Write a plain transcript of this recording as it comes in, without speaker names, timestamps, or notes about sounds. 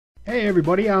Hey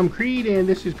everybody, I'm Creed and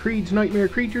this is Creed's Nightmare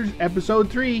Creatures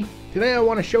episode 3. Today I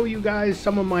want to show you guys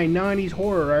some of my 90s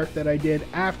horror art that I did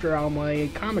after all my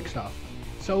comic stuff.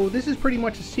 So this is pretty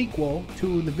much a sequel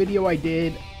to the video I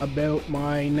did about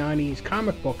my 90s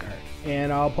comic book art,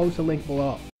 and I'll post a link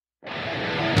below.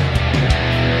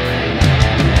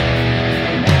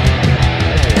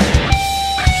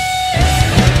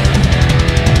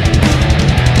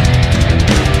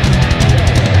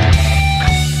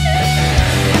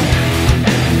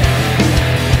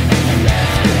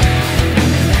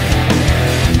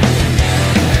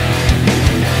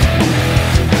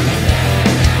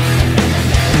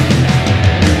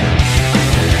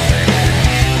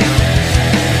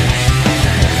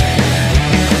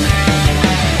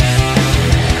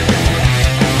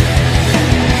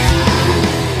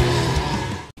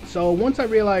 So once I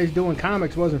realized doing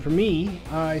comics wasn't for me,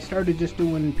 I started just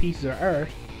doing pieces of art,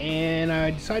 and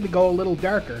I decided to go a little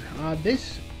darker.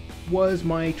 This was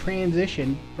my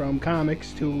transition from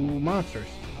comics to monsters.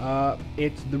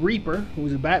 It's the Reaper,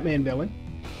 who's a Batman villain.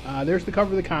 There's the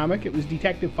cover of the comic. It was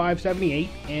Detective 578,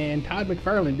 and Todd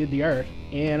McFarlane did the art.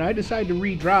 And I decided to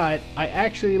redraw it. I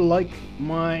actually like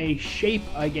my shape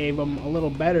I gave him a little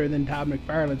better than Todd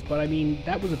McFarlane's, but I mean,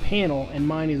 that was a panel and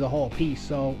mine is a whole piece,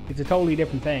 so it's a totally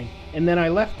different thing. And then I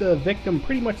left the victim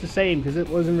pretty much the same because it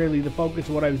wasn't really the focus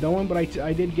of what I was doing, but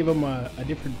I did give him a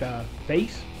different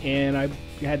face, and I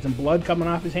had some blood coming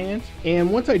off his hands.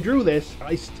 And once I drew this,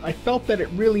 I felt that it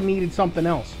really needed something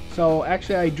else. So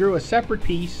actually I drew a separate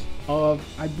piece of,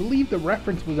 I believe the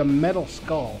reference was a metal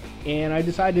skull, and I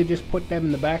decided to just put them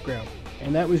in the background.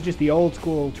 And that was just the old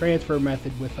school transfer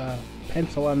method with a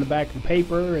pencil on the back of the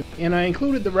paper. And I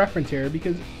included the reference here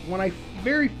because when I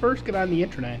very first got on the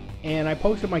internet and I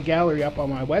posted my gallery up on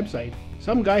my website,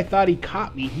 some guy thought he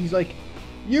copied me. He's like,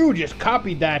 "You just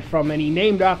copied that from," and he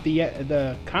named off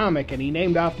the comic and he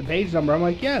named off the page number. I'm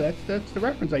like, yeah, that's the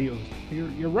reference I used.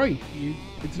 You're right.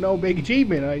 It's no big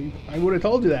achievement. I would have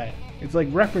told you that. It's like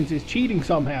reference is cheating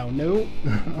somehow. No,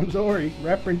 I'm sorry.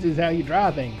 Reference is how you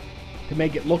draw things to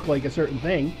make it look like a certain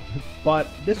thing. But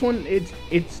this one,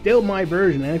 it's still my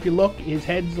version. And if you look, his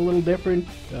head's a little different.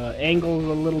 The angle's a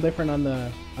little different on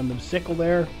the sickle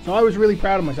there. So I was really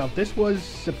proud of myself. This was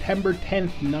September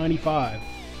 10th, 95.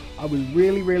 I was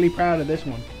really proud of this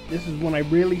one. This is when I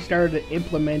really started to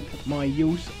implement my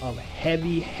use of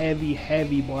heavy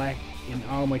black in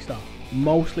all my stuff.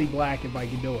 Mostly black if I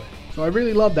could do it. So I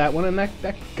really love that one, and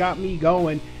that got me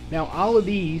going. Now all of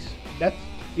these,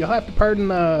 you'll have to pardon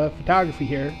the photography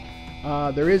here.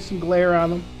 There is some glare on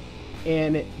them,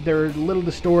 and they're a little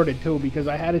distorted too because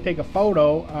I had to take a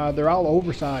photo. They're all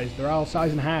oversized. They're all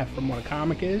size and a half from what a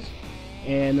comic is,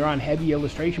 and they're on heavy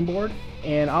illustration board.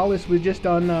 And all this was just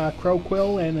on crow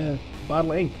quill and a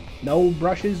bottle of ink. No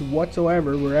brushes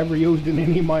whatsoever were ever used in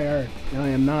any of my art. I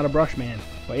am not a brush man.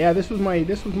 But yeah, this was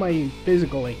my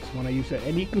physical inks when I used it,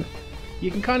 and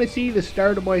you can kind of see the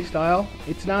start of my style.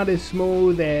 It's not as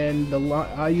smooth, and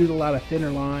I use a lot of thinner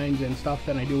lines and stuff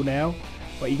than I do now.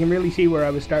 But you can really see where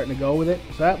I was starting to go with it.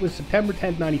 So that was September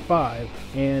 10th, 95,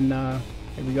 and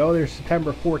here we go. There's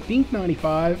September 14th,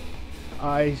 95.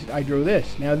 I drew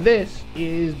this. Now this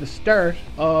is the start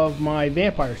of my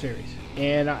Vampire series,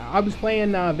 and I was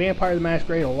playing Vampire The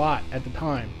Masquerade a lot at the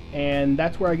time, and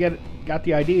that's where I got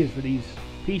the ideas for these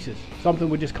pieces. Something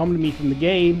would just come to me from the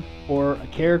game or a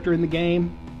character in the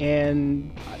game,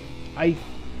 and I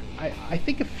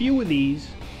think a few of these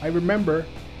I remember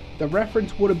the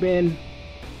reference would have been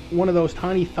one of those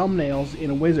tiny thumbnails in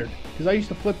a wizard, because I used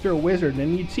to flip through a wizard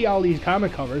and you'd see all these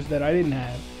comic covers that I didn't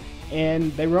have,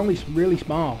 and they were only really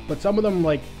small, but some of them,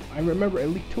 like I remember at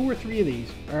least 2 or 3 of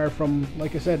these are from,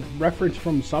 like I said, reference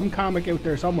from some comic out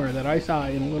there somewhere that I saw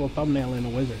in a little thumbnail in a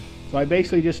wizard. So I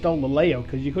basically just stole the layout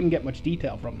because you couldn't get much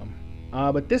detail from them.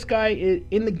 But this guy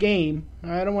in the game,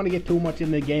 I don't want to get too much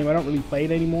into the game, I don't really play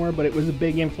it anymore, but it was a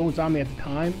big influence on me at the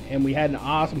time, and we had an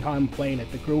awesome time playing it.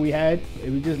 The crew we had, it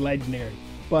was just legendary.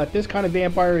 But this kind of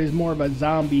vampire is more of a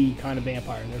zombie kind of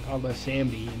vampire. They're called a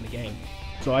Samdi in the game.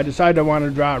 So I decided I wanted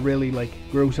to draw a really like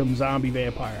gruesome zombie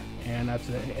vampire, and that's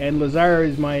it. And Lazar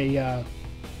is my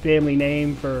family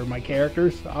name for my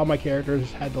characters. All my characters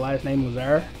had the last name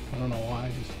Lazar. I don't know why,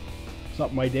 just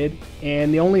something I did.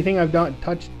 And the only thing I've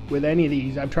touched with any of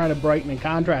these, I'm trying to brighten and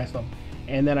contrast them.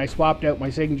 And then I swapped out my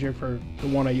signature for the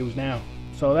one I use now.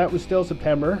 So that was still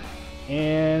September.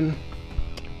 And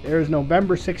there's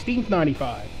November 16th,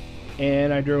 95.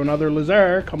 And I drew another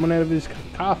Lazar coming out of his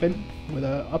coffin with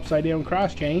a upside down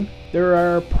cross chain. There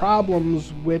are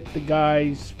problems with the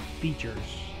guy's features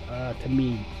to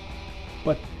me,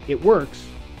 but it works.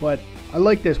 But I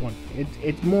like this one.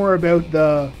 It's more about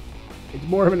the it's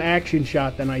more of an action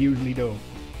shot than I usually do.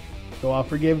 So I'll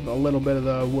forgive a little bit of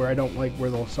the where I don't like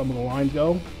where some of the lines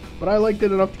go, but I liked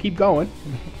it enough to keep going.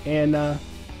 And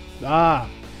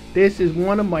this is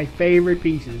one of my favorite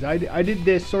pieces. I did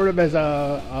this sort of as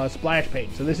a splash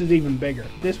page, so this is even bigger.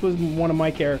 This was one of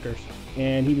my characters,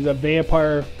 and he was a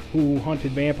vampire who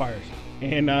hunted vampires.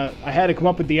 And I had to come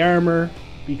up with the armor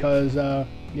because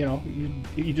you know,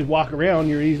 you just walk around,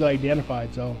 you're easily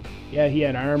identified. So yeah, he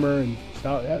had armor and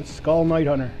stuff. Skull Night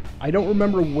Hunter. I don't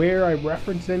remember where I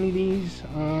referenced any of these.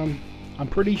 I'm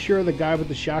pretty sure the guy with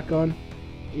the shotgun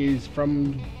is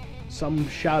from some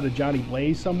shot of Johnny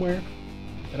Blaze somewhere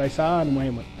that I saw, and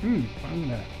went, I'm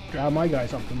gonna draw my guy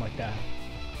something like that.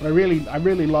 But I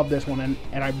really love this one,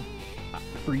 and I,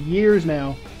 for years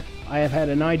now, I have had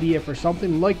an idea for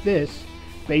something like this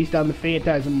based on the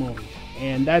Phantasm movies,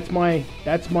 and that's my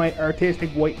artistic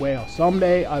white whale.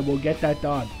 Someday I will get that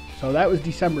done. So that was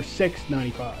December 6th,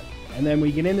 95. And then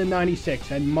we get into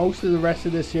 96, and most of the rest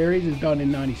of this series is done in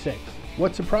 96.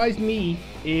 What surprised me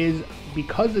is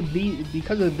because of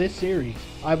this series,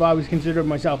 I've always considered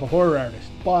myself a horror artist.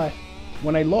 But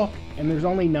when I look, and there's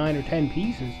only 9 or 10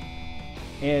 pieces,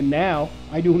 and now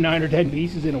I do 9 or 10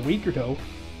 pieces in a week or two,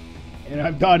 and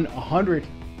I've done 100,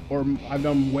 or I've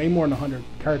done way more than 100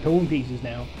 cartoon pieces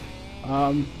now.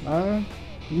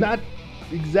 Not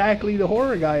exactly the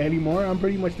horror guy anymore. I'm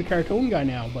pretty much the cartoon guy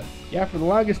now. But yeah, for the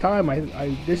longest time,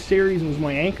 this series was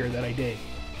my anchor that I did,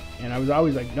 and I was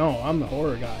always like, no, I'm the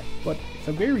horror guy. But it's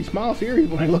a very small series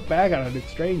when I look back on it. It's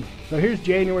strange. So here's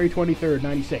January 23rd,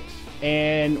 96,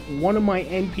 and one of my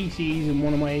NPCs in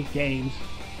one of my games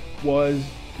was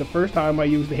the first time I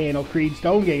used the handle Creed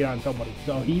Stonegate on somebody.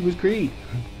 So he was Creed,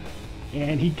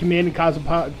 and he'd come in and cause a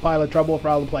pile of trouble for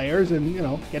all the players, and you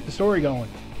know, get the story going.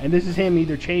 And this is him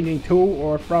either changing to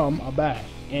or from a bat.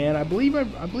 And I believe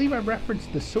I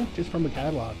referenced the suit just from the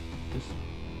catalog. Just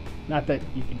not that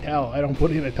you can tell. I don't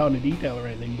put in a ton of detail or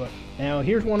anything. But now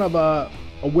here's one of a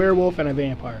werewolf and a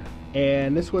vampire.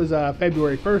 And this was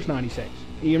February 1st, 96.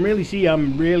 You can really see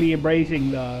I'm really embracing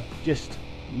the just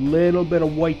little bit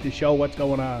of white to show what's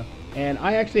going on. And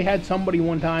I actually had somebody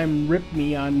one time rip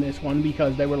me on this one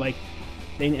because they were like,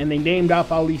 they named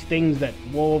off all these things that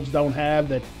wolves don't have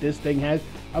that this thing has.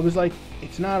 I was like,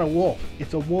 it's not a wolf,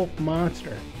 it's a wolf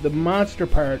monster. The monster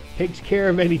part takes care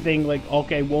of anything like,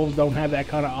 okay, wolves don't have that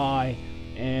kind of eye,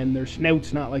 and their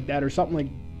snout's not like that, or something like.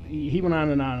 He went on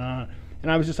and on and on,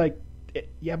 and I was just like,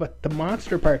 yeah, but the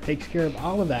monster part takes care of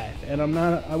all of that. And I'm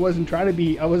not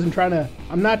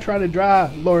trying to draw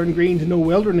Lauren Green's New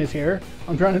Wilderness here.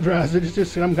 I'm trying to draw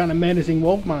just some kind of menacing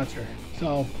wolf monster.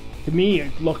 So to me,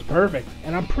 it looks perfect,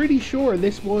 and I'm pretty sure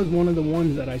this was one of the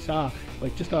ones that I saw.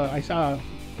 Like, I saw.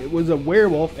 It was a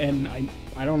werewolf, and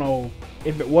I don't know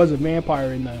if it was a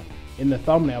vampire in the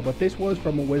thumbnail, but this was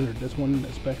from a wizard. This one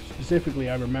specifically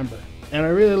I remember. And I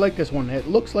really like this one. It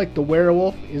looks like the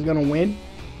werewolf is going to win,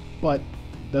 but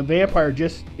the vampire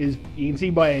just is, you can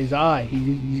see by his eye,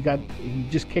 he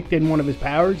just kicked in one of his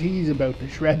powers. He's about to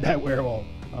shred that werewolf,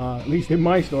 at least in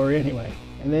my story anyway.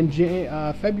 And then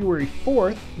February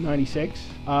 4th, 96,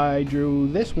 I drew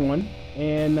this one,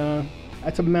 and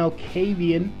that's a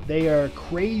Malkavian. They are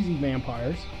crazy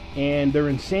vampires, and their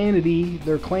insanity,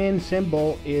 their clan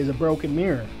symbol is a broken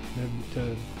mirror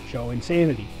to show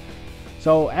insanity.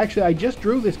 So actually, I just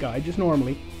drew this guy, just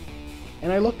normally,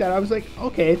 and I looked at it, I was like,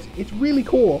 okay, it's really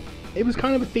cool. It was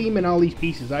kind of a theme in all these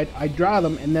pieces. I draw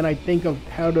them, and then I think of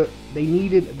how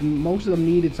most of them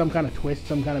needed some kind of twist,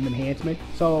 some kind of enhancement.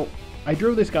 So I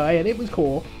drew this guy, and it was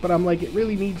cool, but I'm like, it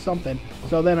really needs something.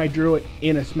 So then I drew it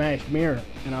in a smashed mirror,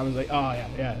 and I was like, oh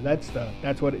yeah,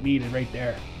 that's what it needed right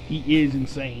there. He is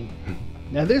insane.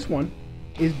 Now this one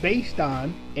is based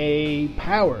on a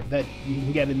power that you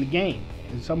can get in the game,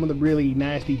 and some of the really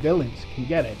nasty villains can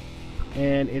get it,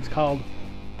 and it's called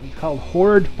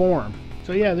Horrid Form.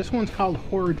 So yeah, this one's called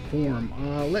Horrid Form.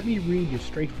 Let me read you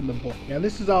straight from the book. Now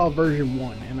this is all version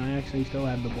 1, and I actually still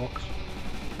have the books.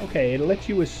 Okay, it lets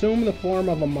you assume the form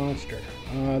of a monster.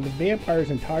 The vampire's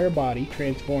entire body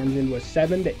transforms into a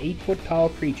 7 to 8 foot tall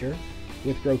creature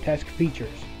with grotesque features.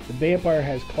 The vampire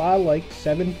has claw-like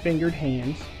 7-fingered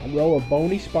hands, a row of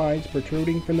bony spines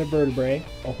protruding from the vertebrae,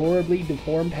 a horribly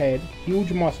deformed head,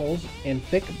 huge muscles, and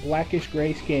thick blackish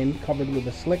gray skin covered with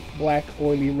a slick black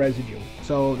oily residue.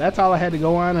 So that's all I had to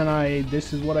go on, and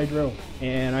this is what I drew,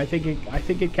 and I think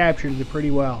it captures it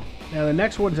pretty well. Now the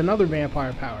next one's another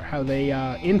vampire power, how they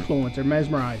influence or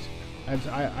mesmerize.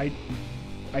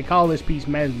 I call this piece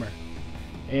Mesmer.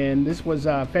 And this was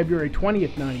February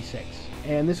 20th, 96.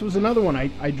 And this was another one.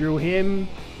 I drew him,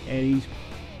 and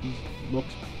he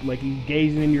looks like he's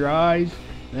gazing in your eyes.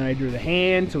 Then I drew the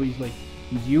hand, so he's like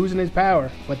He's using his power,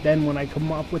 but then when I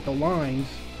come up with the lines,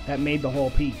 that made the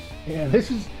whole piece. Yeah, this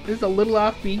is a little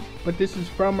offbeat, but this is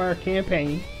from our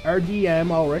campaign. Our DM,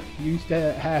 Ulrich, used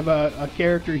to have a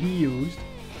character he used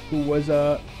who was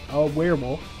a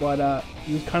werewolf, but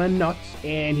he was kind of nuts,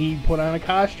 and he put on a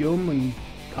costume and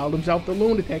called himself the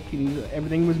Lunatic, and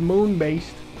everything was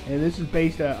moon-based. And this is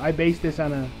based. I based this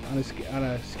on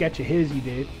a sketch of his he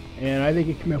did, and I think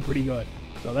it came out pretty good.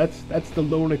 So that's the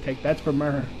Lunatic. That's from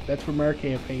our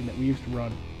campaign that we used to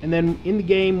run. And then in the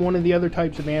game, one of the other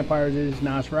types of vampires is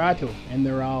Nosferatu, and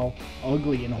they're all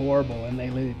ugly and horrible, and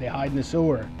they hide in the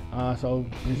sewer. So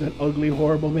there's an ugly,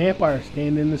 horrible vampire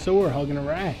standing in the sewer hugging a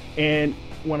rat. And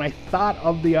when I thought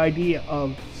of the idea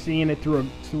of seeing it through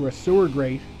a sewer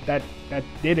grate, that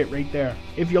did it right there.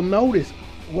 If you'll notice,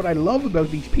 what I love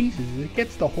about these pieces is it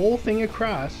gets the whole thing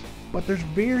across, but there's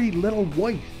very little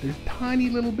white. There's tiny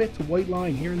little bits of white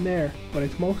line here and there, but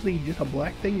it's mostly just a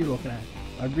black thing you're looking at.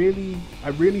 I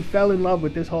really fell in love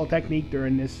with this whole technique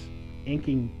during this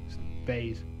inking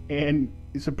phase. And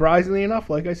surprisingly enough,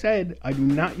 like I said, I do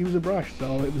not use a brush,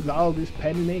 so it was all just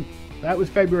pen and ink. That was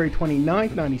February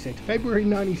 29th, 96. February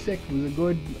 96 was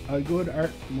a good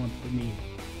art month for me,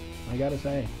 I gotta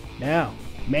say. Now,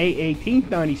 May 18th,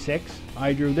 96,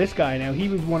 I drew this guy. Now, he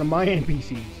was one of my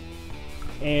NPCs.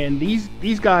 And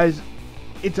these guys,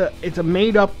 it's a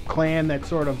made-up clan that's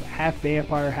sort of half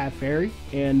vampire, half fairy.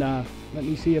 And let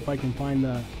me see if I can find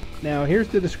the... Now, here's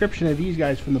the description of these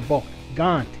guys from the book.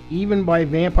 Gaunt, even by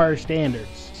vampire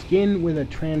standards. Skin with a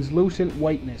translucent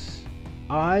whiteness.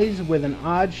 Eyes with an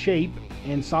odd shape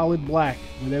and solid black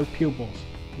without pupils.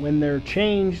 When they're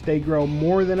changed, they grow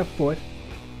more than a foot,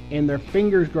 and their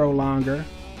fingers grow longer.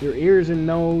 Their ears and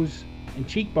nose and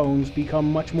cheekbones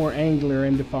become much more angular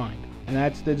and defined. And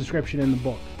that's the description in the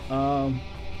book.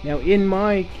 Now, in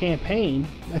my campaign,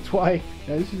 that's why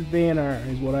this is Van R,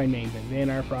 is what I named it, Van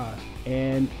R Frost.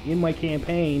 And in my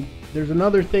campaign, there's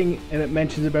another thing, and it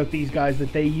mentions about these guys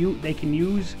that they can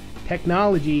use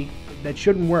technology that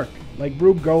shouldn't work, like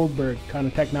Rube Goldberg kind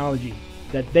of technology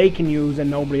that they can use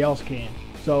and nobody else can.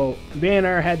 So Van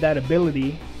R had that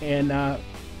ability, and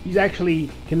he's actually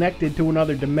connected to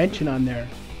another dimension on there,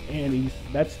 and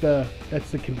that's the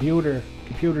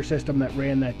computer system that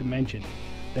ran that dimension.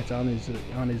 That's on his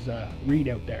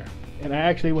readout there. And I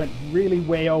actually went really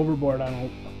way overboard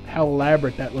on how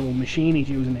elaborate that little machine he's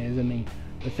using is, and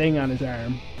the thing on his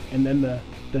arm, and then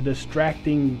the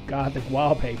distracting gothic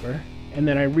wallpaper. And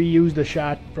then I reused a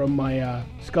shot from my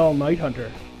Skull Night Hunter.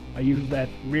 I used that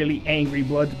really angry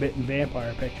blood-spitting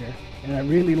vampire picture, and I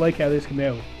really like how this came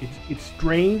out. It's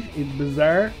strange, it's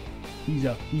bizarre. He's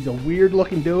a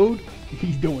weird-looking dude.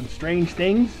 He's doing strange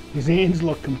things. His hands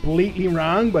look completely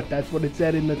wrong, but that's what it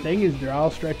said in the thing, is they're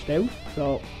all stretched out.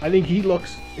 So I think he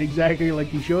looks exactly like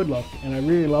he should look, and I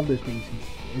really love this piece.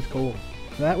 It's cool.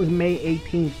 So that was May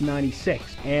 18th,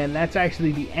 96, and that's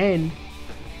actually the end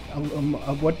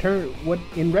of what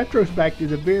in retrospect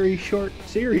is a very short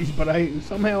series, but I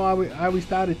always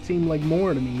thought it seemed like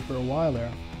more to me for a while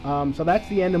there. So that's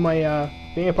the end of my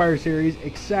vampire series,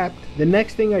 except the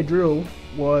next thing I drew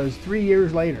was 3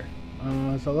 years later.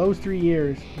 So those 3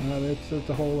 years, that's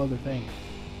a whole other thing.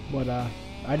 But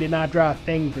I did not draw a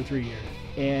thing for 3 years.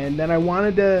 And then I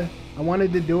wanted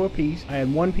to do a piece. I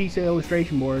had one piece of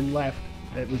illustration board left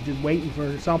that was just waiting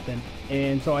for something.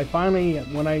 And so I finally,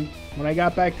 when I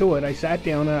got back to it, I sat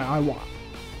down and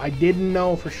I didn't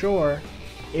know for sure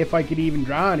if I could even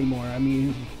draw anymore. I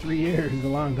mean, 3 years is a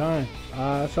long time.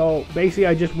 So basically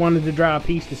I just wanted to draw a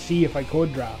piece to see if I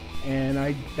could draw.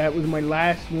 And that was my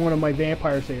last one of my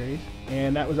vampire series.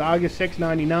 And that was August 6,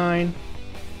 99.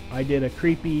 I did a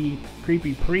creepy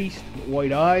priest with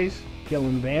white eyes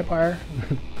killing a vampire.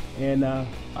 And I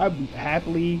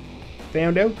happily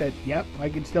found out that, yep, I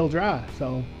could still draw.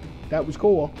 So that was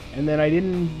cool. And then I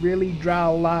didn't really draw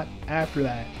a lot after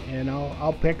that. And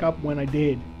I'll pick up when I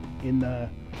did. I'm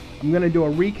going to do a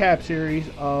recap series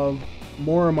of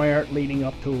more of my art leading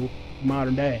up to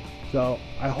modern day. So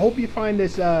I hope you find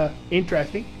this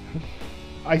interesting.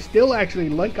 I still actually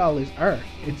like all this art.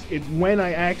 It's when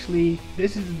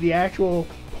this is the actual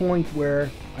point where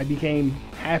I became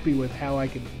happy with how I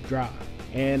could draw.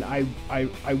 And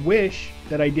I wish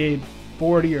that I did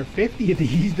 40 or 50 of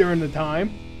these during the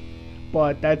time,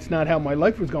 but that's not how my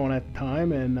life was going at the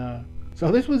time. And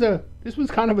so this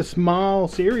was kind of a small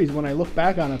series when I look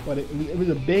back on it, but it was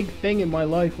a big thing in my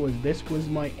life. This was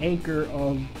my anchor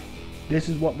of this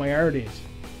is what my art is.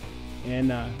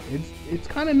 And it's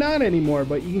kind of not anymore,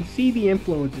 but you can see the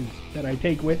influences that I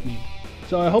take with me.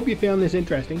 So I hope you found this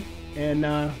interesting, and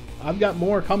I've got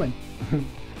more coming.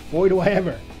 Boy, do I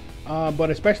ever. but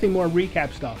especially more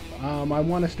recap stuff. I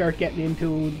want to start getting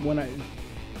into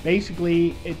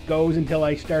basically it goes until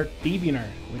I start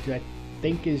DeviantArt, which I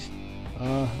think is,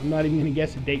 I'm not even going to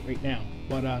guess a date right now,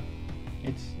 but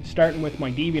it's starting with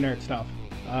my DeviantArt stuff.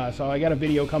 So I got a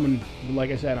video coming, like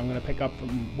I said, I'm going to pick up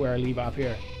from where I leave off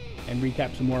here and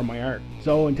recap some more of my art.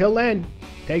 So until then,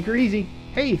 take her easy.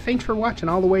 Hey, thanks for watching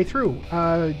all the way through.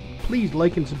 Please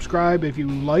like and subscribe if you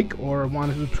like or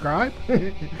want to subscribe.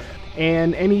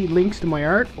 And any links to my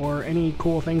art or any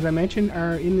cool things I mentioned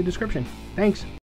are in the description. Thanks.